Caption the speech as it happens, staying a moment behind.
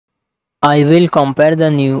I will compare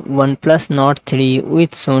the new OnePlus Nord 3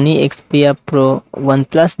 with Sony Xperia Pro.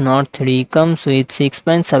 OnePlus Nord 3 comes with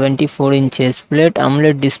 6.74 inches flat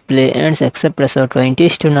AMOLED display and aspect ratio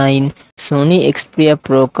 20:9. Sony Xperia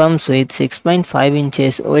Pro comes with 6.5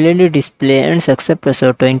 inches OLED display and aspect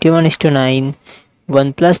ratio 21:9.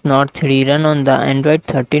 OnePlus Nord 3 run on the Android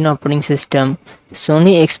 13 operating system.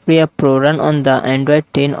 Sony Xperia Pro run on the Android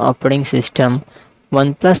 10 operating system.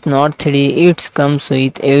 OnePlus Nord 3 it comes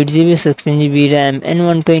with 8GB 16GB RAM and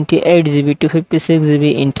 128GB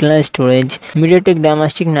 256GB internal storage. MediaTek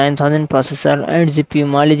Dimensity 9000 processor and GPU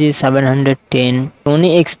Mali G710.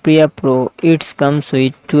 Sony Xperia Pro it comes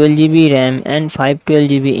with 12GB RAM and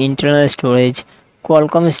 512GB internal storage.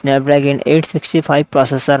 Qualcomm Snapdragon 865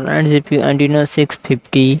 processor and GPU Adreno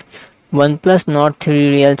 650. OnePlus Nord 3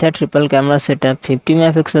 real set triple camera setup 50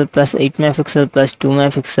 MP plus 8 MP plus 2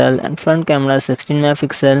 MP and front camera 16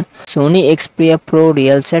 MP. Sony Xperia Pro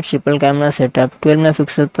real set triple camera setup 12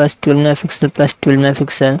 MP plus 12 MP plus 12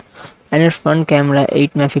 MP and its front camera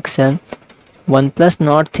 8 MP. OnePlus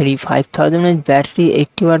Nord 3 5000 mAh battery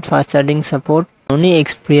 80W fast charging support. Sony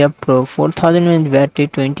Xperia Pro 4000 mAh battery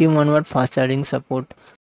 21W fast charging support.